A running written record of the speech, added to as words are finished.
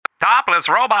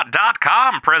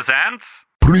ToplessRobot.com presents...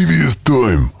 Previous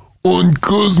time on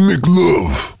Cosmic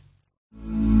Love.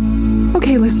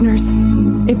 Okay, listeners.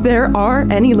 If there are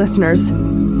any listeners,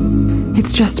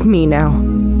 it's just me now.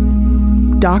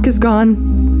 Doc is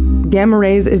gone. Gamma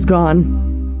Rays is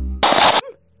gone.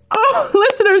 Oh,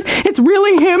 listeners, it's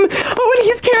really him. Oh, and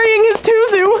he's carrying his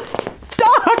Tuzu.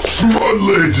 Doc! Smart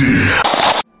lady!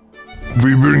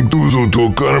 We bring Tuzo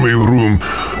to economy room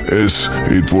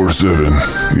S847.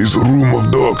 It's a room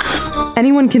of Doc.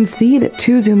 Anyone can see that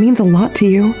Tuzu means a lot to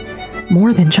you.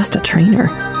 More than just a trainer.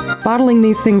 Bottling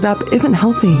these things up isn't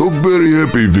healthy. Doc very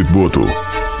happy with Bottle.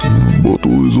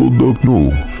 Bottle is all Doc know.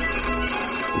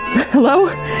 Hello?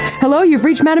 Hello, you've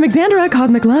reached Madame Exandra at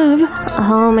Cosmic Love.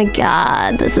 Oh my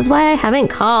god, this is why I haven't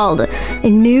called. I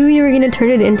knew you were going to turn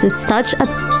it into such a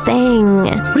thing.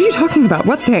 What are you talking about?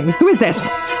 What thing? Who is this?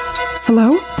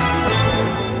 Hello?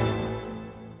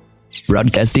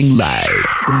 Broadcasting live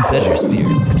from Pleasure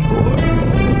Sphere 64.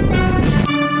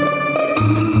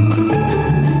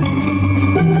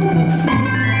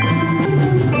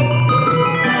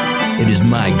 It is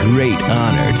my great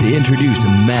honor to introduce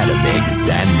Madame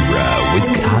Exandra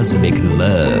with Cosmic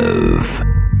Love.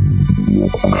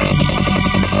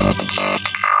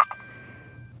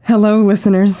 Hello,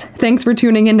 listeners. Thanks for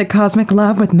tuning in to Cosmic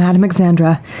Love with Madame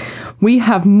Exandra. We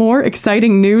have more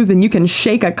exciting news than you can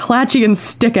shake a Klatchian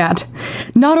stick at.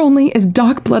 Not only is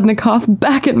Doc Bludnikoff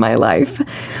back in my life,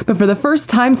 but for the first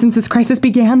time since this crisis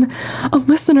began, a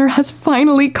listener has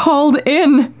finally called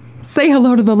in. Say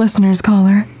hello to the listeners,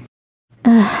 caller.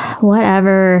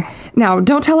 Whatever. Now,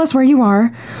 don't tell us where you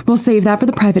are. We'll save that for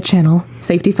the private channel.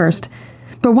 Safety first.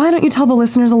 But why don't you tell the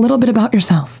listeners a little bit about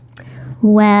yourself?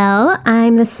 Well,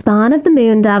 I'm the spawn of the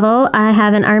Moon Devil. I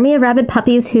have an army of rabid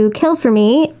puppies who kill for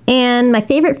me, and my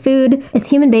favorite food is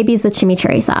human babies with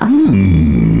chimichurri sauce.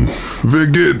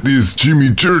 Forget this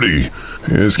chimichurri.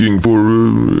 Asking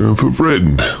for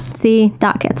friend. See,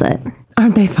 Doc gets it.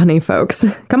 Aren't they funny, folks?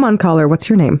 Come on, caller, what's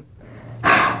your name?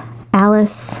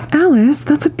 Alice. Alice?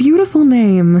 That's a beautiful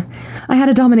name. I had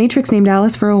a dominatrix named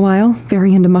Alice for a while,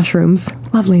 very into mushrooms.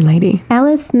 Lovely lady.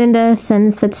 Alice Minda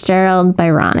Sims Fitzgerald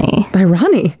Byrani.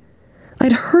 Byrani?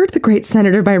 I'd heard the great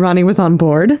Senator Byrani was on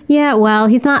board. Yeah, well,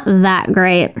 he's not that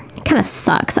great. He kind of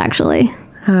sucks, actually.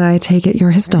 I take it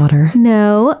you're his daughter.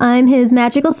 No, I'm his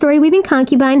magical story-weaving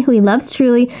concubine who he loves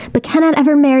truly, but cannot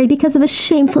ever marry because of a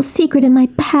shameful secret in my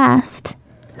past.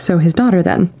 So his daughter,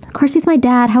 then? Of course he's my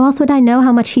dad. How else would I know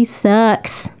how much he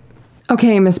sucks?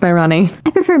 Okay, Miss Byrani. I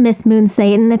prefer Miss Moon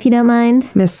Satan, if you don't mind.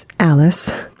 Miss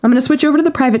Alice. I'm going to switch over to the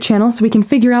private channel so we can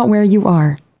figure out where you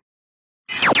are.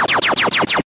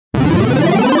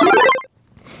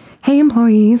 Hey,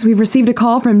 employees. We've received a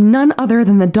call from none other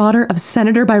than the daughter of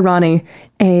Senator Byrani.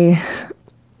 A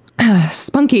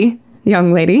spunky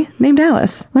young lady named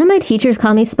Alice. One of my teachers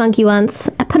called me spunky once.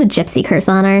 I put a gypsy curse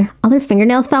on her. All her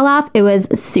fingernails fell off. It was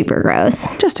super gross.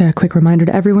 Just a quick reminder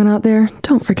to everyone out there,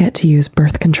 don't forget to use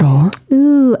birth control.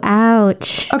 Ooh,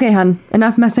 ouch. Okay, hun,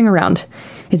 enough messing around.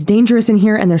 It's dangerous in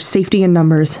here and there's safety in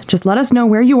numbers. Just let us know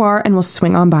where you are and we'll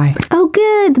swing on by. Oh,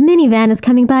 good. The minivan is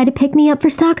coming by to pick me up for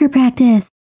soccer practice.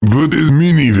 What is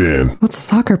minivan? What's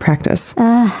soccer practice?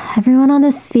 Everyone on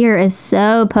the sphere is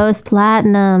so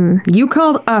post-platinum. You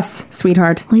called us,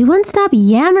 sweetheart. Well, you wouldn't stop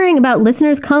yammering about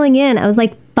listeners calling in. I was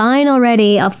like, fine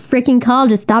already. I'll freaking call.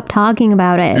 Just stop talking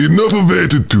about it. Enough of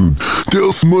attitude.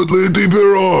 Tell Smut Lady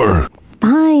where are.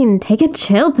 Fine. Take a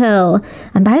chill pill.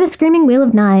 I'm by the Screaming Wheel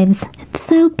of Knives. It's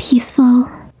so peaceful.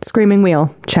 Screaming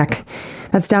Wheel. Check.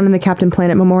 That's down in the Captain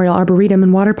Planet Memorial Arboretum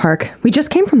and Water Park. We just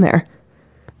came from there.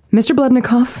 Mr.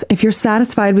 Bludnikoff, if you're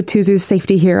satisfied with Tuzu's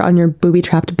safety here on your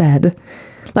booby-trapped bed,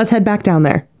 let's head back down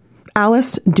there.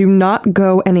 Alice, do not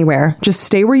go anywhere. Just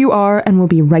stay where you are and we'll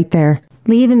be right there.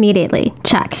 Leave immediately.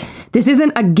 Check. This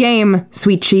isn't a game,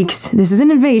 sweet cheeks. This is an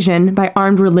invasion by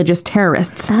armed religious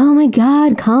terrorists. Oh my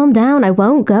god, calm down. I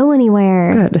won't go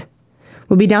anywhere. Good.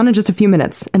 We'll be down in just a few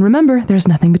minutes. And remember, there's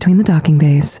nothing between the docking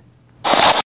bays.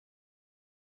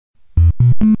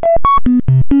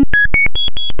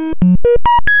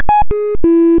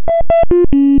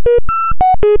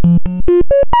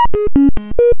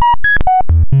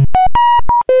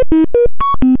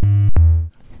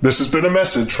 This has been a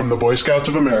message from the Boy Scouts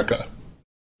of America.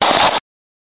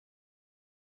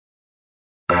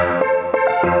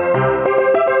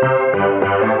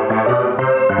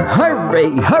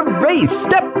 Hurry, hurry,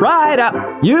 step right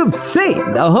up. You've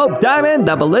seen the Hope Diamond,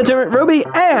 the Belligerent Ruby,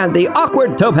 and the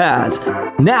Awkward Topaz.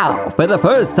 Now, for the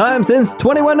first time since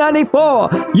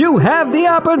 2194, you have the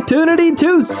opportunity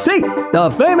to see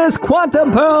the famous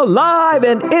Quantum Pearl live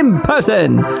and in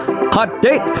person. Hot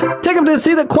date? Take him to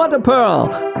see the Quantum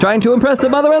Pearl. Trying to impress the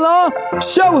mother-in-law?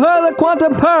 Show her the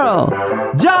Quantum Pearl.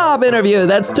 Job interview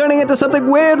that's turning into something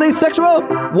weirdly sexual?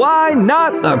 Why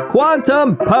not the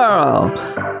Quantum Pearl?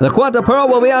 The Quantum Pearl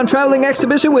will be on traveling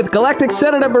exhibition with Galactic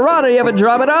Senator Barani of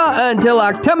Andromeda until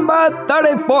October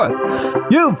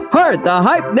 34th. You've heard the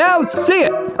hype, now see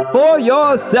it for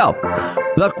yourself.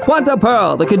 The Quantum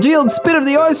Pearl, the congealed spin of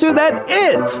the oyster that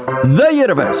is the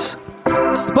universe.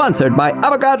 Sponsored by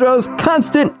Avogadro's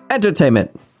Constant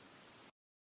Entertainment.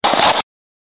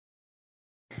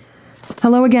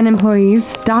 Hello again,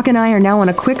 employees. Doc and I are now on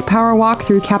a quick power walk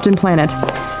through Captain Planet.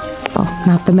 Oh,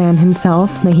 not the man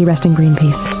himself, may he rest in green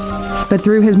peace, but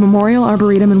through his Memorial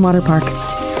Arboretum and Water Park.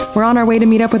 We're on our way to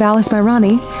meet up with Alice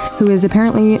Byrani, who is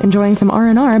apparently enjoying some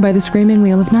R&R by the Screaming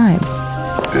Wheel of Knives.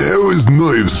 How is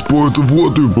Knives part of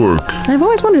Water Park? I've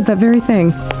always wondered that very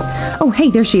thing. Oh, hey,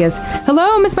 there she is.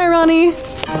 Hello, Miss Byrani.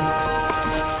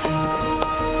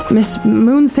 Miss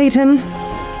Moon Satan.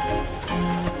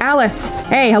 Alice.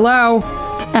 Hey, hello.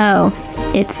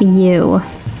 Oh, it's you.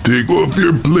 Take off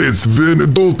your plates, Van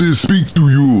Adulti speaks to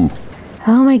you.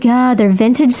 Oh my god, they're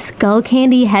vintage Skull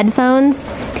Candy headphones?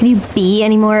 Could you be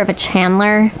any more of a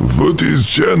Chandler? What is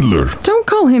Chandler? Don't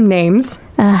call him names.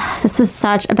 This was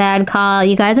such a bad call.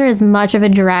 You guys are as much of a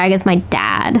drag as my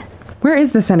dad. Where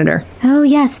is the senator? Oh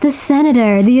yes, the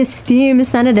senator, the esteemed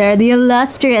senator, the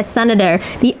illustrious senator,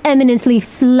 the eminently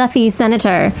fluffy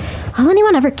senator. All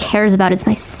anyone ever cares about is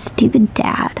my stupid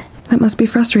dad. That must be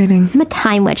frustrating. I'm a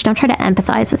time witch, don't try to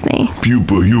empathize with me.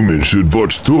 Pupa humans should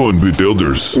watch Torn with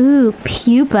elders. Ooh,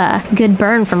 pupa. Good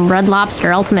burn from Red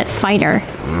Lobster Ultimate Fighter.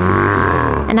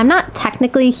 And I'm not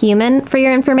technically human, for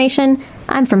your information.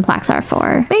 I'm from Plaxar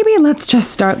 4. Maybe let's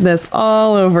just start this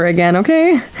all over again,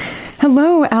 okay?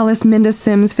 Hello, Alice Minda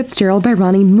Sims Fitzgerald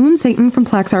Byrani Moon Satan from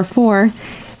Plaxar 4.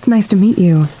 It's nice to meet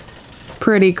you.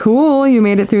 Pretty cool, you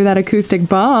made it through that acoustic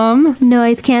bomb.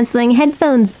 Noise-canceling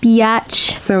headphones,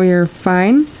 biatch. So you're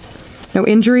fine? No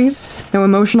injuries? No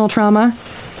emotional trauma?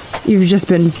 You've just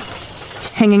been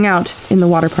hanging out in the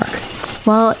water park.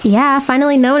 Well, yeah,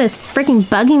 finally no one is freaking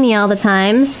bugging me all the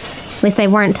time. At least they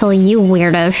weren't until you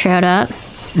weirdos showed up.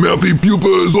 Mouthy Pupa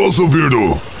is also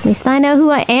weirdo. At least I know who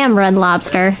I am, Red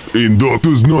Lobster. And Doc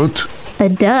does not.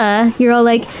 Duh. You're all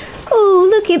like, oh,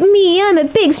 look at me. I'm a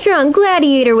big, strong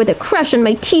gladiator with a crush on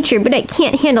my teacher, but I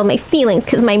can't handle my feelings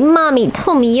because my mommy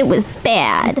told me it was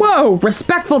bad. Whoa,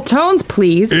 respectful tones,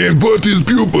 please. And what is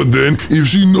Pupa then, if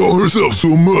she know herself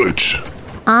so much?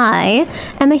 I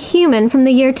am a human from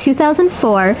the year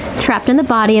 2004, trapped in the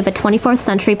body of a 24th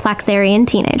century Plaxarian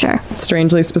teenager.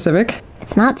 Strangely specific.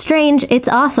 It's not strange, it's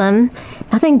awesome.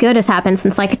 Nothing good has happened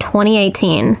since like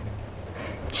 2018.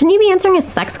 Shouldn't you be answering a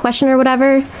sex question or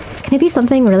whatever? Can it be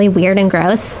something really weird and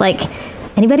gross? Like,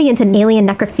 anybody into alien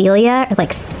necrophilia or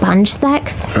like sponge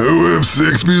sex? How have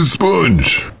sex with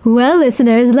sponge? Well,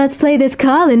 listeners, let's play this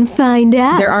call and find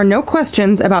out. There are no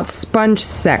questions about sponge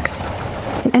sex.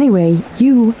 And anyway,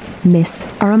 you, miss,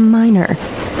 are a minor,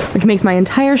 which makes my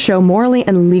entire show morally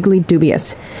and legally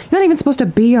dubious. You're not even supposed to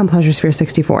be on Pleasure Sphere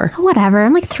 64. Whatever,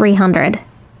 I'm like 300.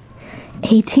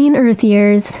 18 Earth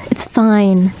years. It's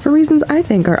fine. For reasons I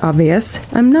think are obvious,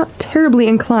 I'm not terribly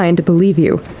inclined to believe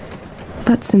you.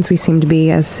 But since we seem to be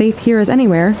as safe here as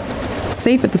anywhere,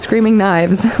 safe at the Screaming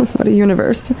Knives, what a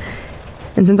universe.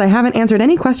 And since I haven't answered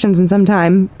any questions in some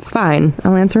time, fine,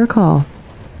 I'll answer a call.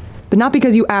 But not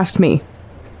because you asked me.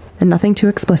 And nothing too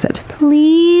explicit.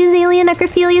 Please, alien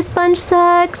necrophilia sponge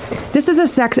sex. This is a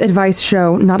sex advice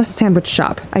show, not a sandwich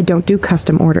shop. I don't do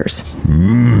custom orders.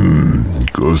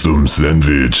 Custom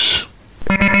sandwich.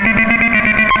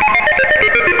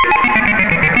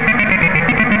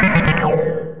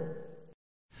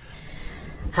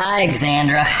 Hi,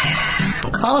 Xandra.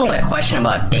 I'm calling with a question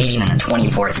about dating in the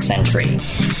 24th century.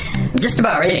 I'm just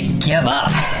about ready to give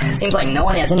up. Seems like no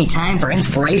one has any time for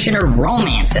inspiration or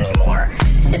romance anymore.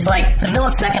 It's like the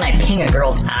millisecond I ping a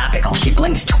girl's optical, she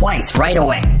blinks twice right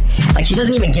away. Like she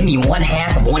doesn't even give me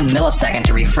 1/2 of 1 millisecond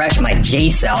to refresh my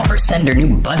J-self or send her new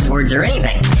buzzwords or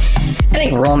anything. I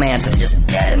think romance is just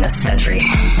dead in this century.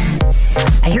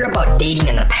 I hear about dating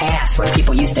in the past when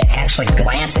people used to actually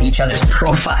glance at each other's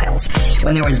profiles,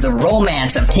 when there was the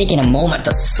romance of taking a moment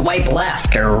to swipe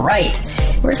left or right.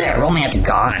 Where's that romance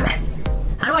gone?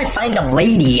 How do I find a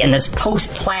lady in this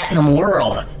post-platinum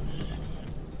world?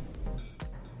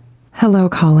 Hello,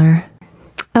 caller.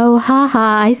 Oh, haha,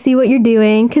 I see what you're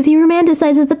doing, because he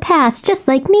romanticizes the past just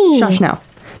like me. Shush now.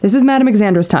 This is Madame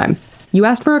Exandra's time. You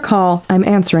asked for a call, I'm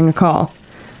answering a call.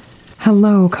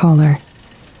 Hello, caller.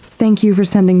 Thank you for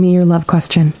sending me your love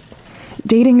question.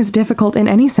 Dating is difficult in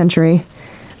any century,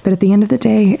 but at the end of the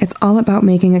day, it's all about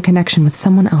making a connection with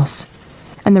someone else.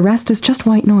 And the rest is just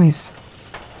white noise.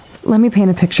 Let me paint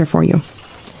a picture for you.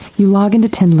 You log into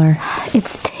Tinder.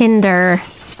 It's Tinder.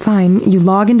 Fine, you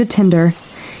log into Tinder.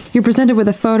 You're presented with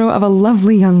a photo of a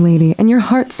lovely young lady, and your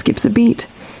heart skips a beat.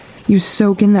 You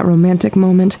soak in that romantic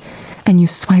moment, and you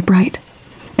swipe right.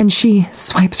 And she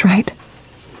swipes right.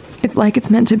 It's like it's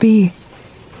meant to be.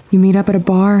 You meet up at a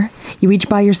bar, you each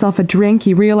buy yourself a drink,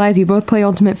 you realize you both play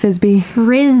Ultimate Frisbee.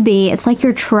 Frisbee, it's like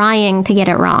you're trying to get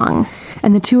it wrong.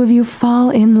 And the two of you fall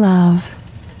in love.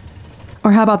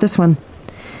 Or how about this one?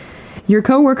 Your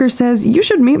coworker says, you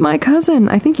should meet my cousin.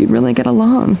 I think you'd really get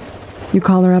along. You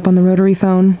call her up on the rotary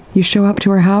phone. You show up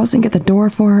to her house and get the door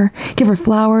for her, give her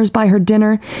flowers, buy her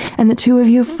dinner, and the two of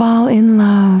you fall in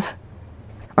love.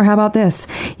 Or how about this?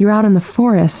 You're out in the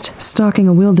forest, stalking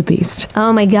a wildebeest.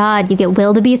 Oh my god, you get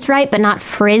wildebeest right, but not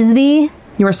Frisbee?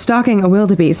 You are stalking a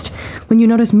wildebeest when you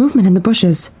notice movement in the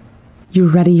bushes. You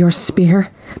ready your spear,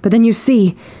 but then you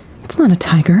see, it's not a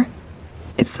tiger.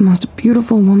 It's the most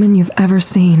beautiful woman you've ever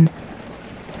seen.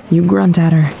 You grunt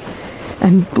at her,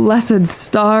 and blessed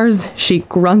stars, she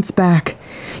grunts back.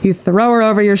 You throw her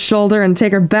over your shoulder and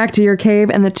take her back to your cave,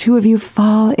 and the two of you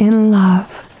fall in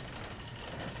love.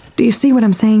 Do you see what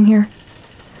I'm saying here?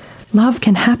 Love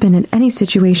can happen in any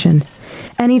situation,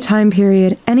 any time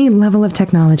period, any level of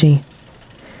technology.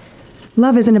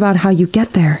 Love isn't about how you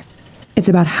get there. It's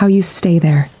about how you stay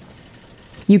there.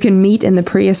 You can meet in the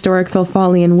prehistoric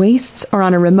Philfalian wastes, or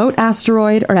on a remote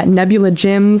asteroid, or at nebula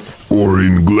gyms. Or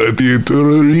in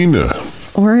Gladiator Arena.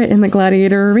 Or in the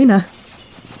Gladiator Arena.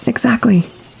 Exactly.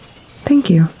 Thank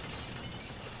you.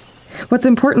 What's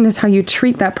important is how you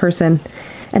treat that person,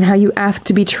 and how you ask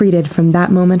to be treated from that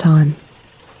moment on.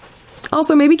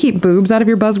 Also, maybe keep boobs out of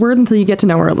your buzzword until you get to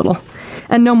know her a little.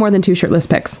 And no more than 2 shirtless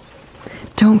pics.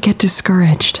 Don't get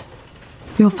discouraged.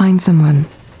 You'll find someone.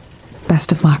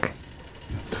 Best of luck.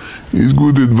 Is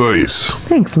good advice.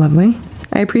 Thanks, lovely.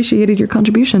 I appreciated your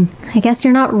contribution. I guess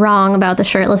you're not wrong about the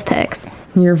shirtless pics.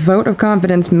 Your vote of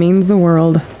confidence means the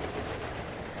world.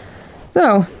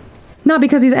 So, not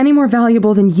because he's any more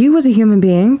valuable than you as a human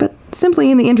being, but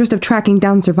simply in the interest of tracking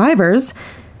down survivors,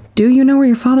 do you know where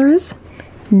your father is?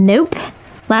 Nope.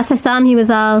 Last I saw him, he was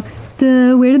all,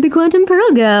 where did the quantum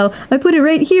pearl go? I put it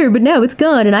right here, but now it's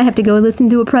gone, and I have to go and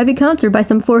listen to a private concert by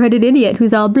some four-headed idiot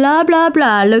who's all blah, blah,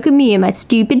 blah, look at me and my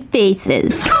stupid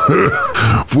faces.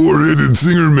 Four-headed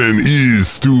singerman is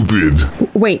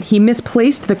stupid. Wait, he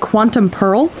misplaced the quantum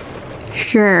pearl?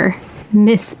 Sure.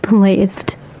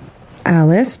 Misplaced.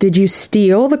 Alice, did you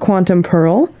steal the quantum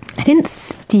pearl? I didn't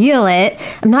steal it.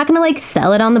 I'm not gonna,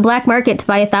 sell it on the black market to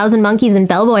buy 1,000 monkeys in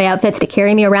bellboy outfits to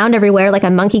carry me around everywhere like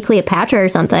I'm Monkey Cleopatra or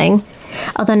something.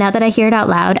 Although now that I hear it out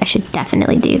loud, I should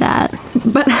definitely do that.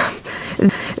 But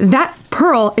that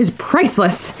pearl is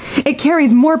priceless. It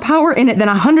carries more power in it than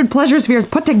 100 pleasure spheres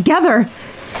put together.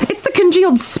 It's the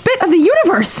congealed spit of the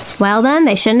universe. Well then,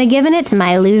 they shouldn't have given it to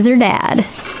my loser dad.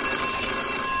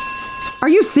 Are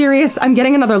you serious? I'm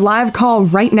getting another live call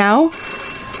right now?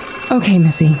 Okay,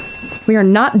 Missy. We are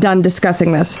not done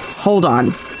discussing this. Hold on.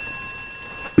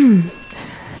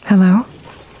 Hello?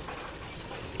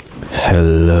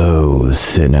 Hello,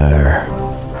 sinner.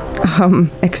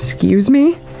 Excuse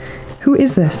me? Who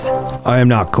is this? I am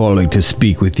not calling to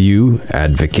speak with you,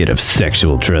 advocate of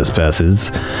sexual trespasses.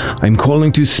 I'm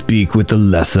calling to speak with the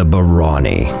Lesser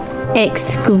Barani.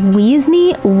 Excuse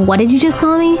me? What did you just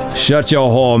call me? Shut your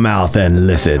whore mouth and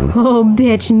listen. Oh,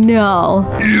 bitch,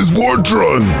 no. Is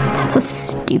Vortron. That's a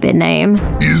stupid name.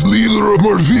 Is leader of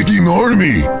Marfikin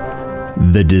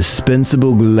army. The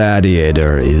dispensable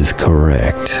gladiator is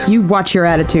correct. You watch your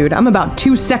attitude. I'm about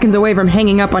 2 seconds away from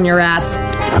hanging up on your ass.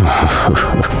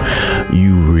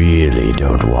 You really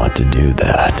don't want to do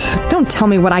that. Don't tell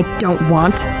me what I don't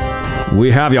want.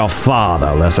 We have your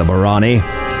father, Lesser Barani.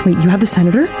 Wait, you have the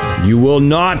senator? You will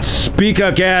not speak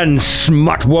again,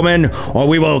 smut woman, or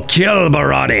we will kill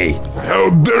Barani.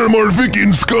 How dare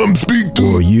Marfikin scum speak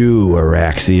to... Or you,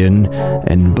 Araxian.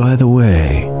 And by the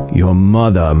way, your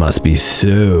mother must be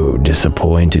so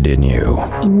disappointed in you.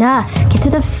 Enough. Get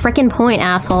to the frickin' point,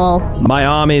 asshole. My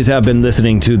armies have been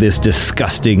listening to this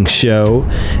disgusting show.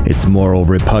 Its moral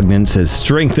repugnance has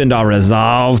strengthened our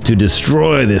resolve to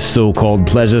destroy this so-called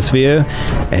pleasure sphere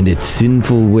and its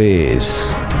sinful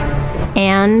ways.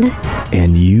 And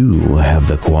you have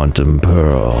the quantum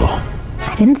pearl.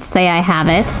 I didn't say I have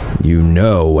it. You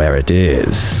know where it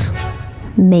is.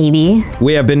 maybe.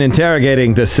 We have been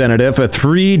interrogating the senator for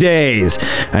 3 days,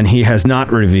 and he has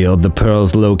not revealed the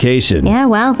pearl's location. Yeah,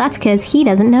 well, that's because he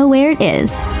doesn't know where it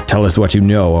is. Tell us what you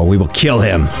know, or we will kill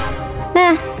him.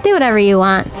 Do whatever you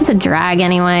want. It's a drag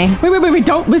anyway. Wait,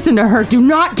 don't listen to her. Do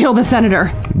not kill the senator.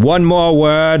 One more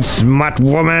word, smut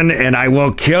woman, and I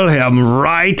will kill him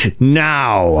right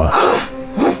now.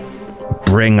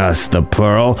 Bring us the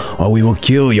pearl, or we will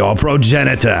kill your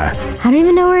progenitor. I don't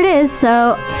even know where it is,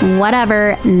 so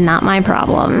whatever, not my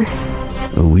problem.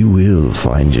 We will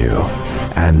find you,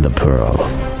 and the pearl,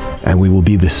 and we will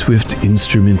be the swift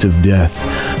instrument of death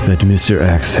that Mr.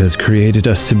 X has created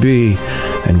us to be,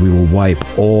 and we will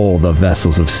wipe all the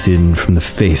vessels of sin from the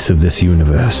face of this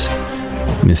universe.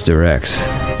 Mr. X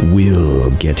will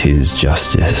get his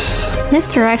justice.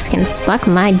 Mr. X can suck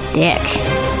my dick.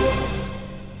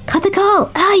 Cut the call!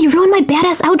 You ruined my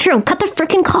badass outro! Cut the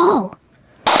frickin' call!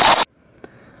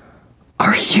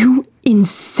 Are you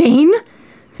insane?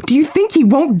 Do you think he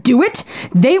won't do it?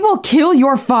 They will kill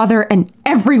your father and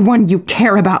everyone you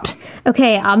care about.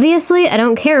 Okay, obviously I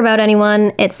don't care about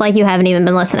anyone. It's like you haven't even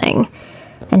been listening.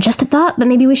 And just a thought, but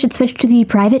maybe we should switch to the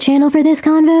private channel for this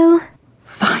convo?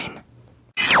 Fine.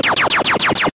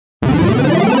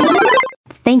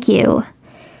 Thank you.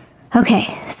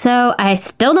 Okay, so I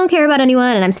still don't care about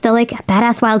anyone, and I'm still like a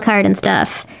badass wild card and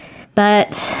stuff.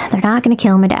 But they're not gonna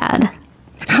kill my dad.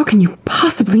 How can you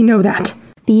possibly know that?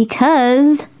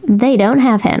 Because they don't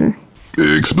have him.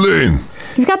 Explain.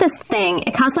 He's got this thing.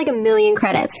 It costs like 1 million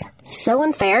credits. So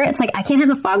unfair. It's like I can't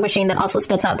have a fog machine that also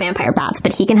spits out vampire bats,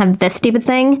 but he can have this stupid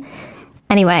thing.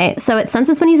 Anyway, so it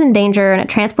senses when he's in danger, and it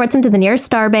transports him to the nearest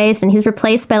starbase, and he's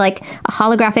replaced by like a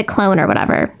holographic clone or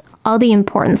whatever. All the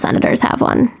important senators have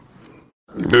one.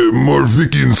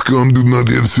 Morphic scum do not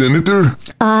have senator?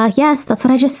 Yes, that's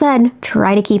what I just said.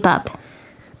 Try to keep up.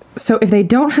 So if they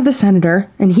don't have the senator,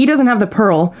 and he doesn't have the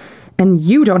pearl, and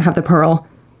you don't have the pearl,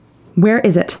 where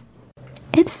is it?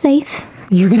 It's safe.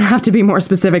 You're gonna have to be more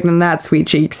specific than that, sweet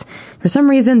cheeks. For some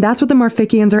reason, that's what the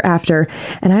Morphicians are after,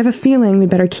 and I have a feeling we'd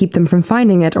better keep them from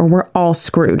finding it or we're all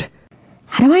screwed.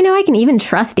 How do I know I can even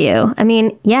trust you? I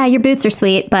mean, yeah, your boots are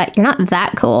sweet, but you're not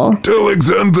that cool. Tell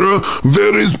Alexandra,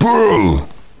 where is Pearl?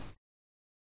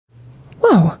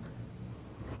 Whoa.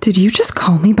 Did you just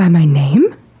call me by my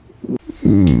name?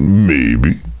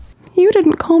 Maybe. You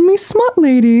didn't call me smut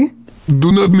lady.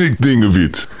 Do not make thing of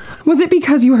it. Was it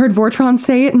because you heard Vortron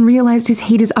say it and realized his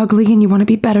hate is ugly and you want to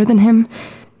be better than him?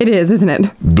 It is, isn't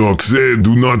it? Doc said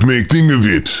do not make thing of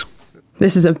it.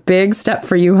 This is a big step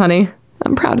for you, honey.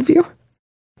 I'm proud of you.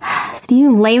 So do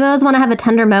you lamos want to have a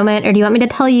tender moment, or do you want me to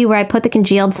tell you where I put the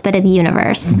congealed spit of the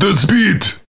universe? The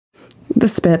spit! The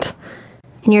spit.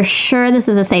 And you're sure this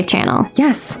is a safe channel?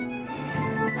 Yes.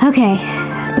 Okay.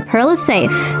 The pearl is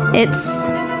safe. It's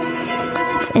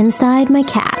inside my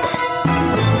cat.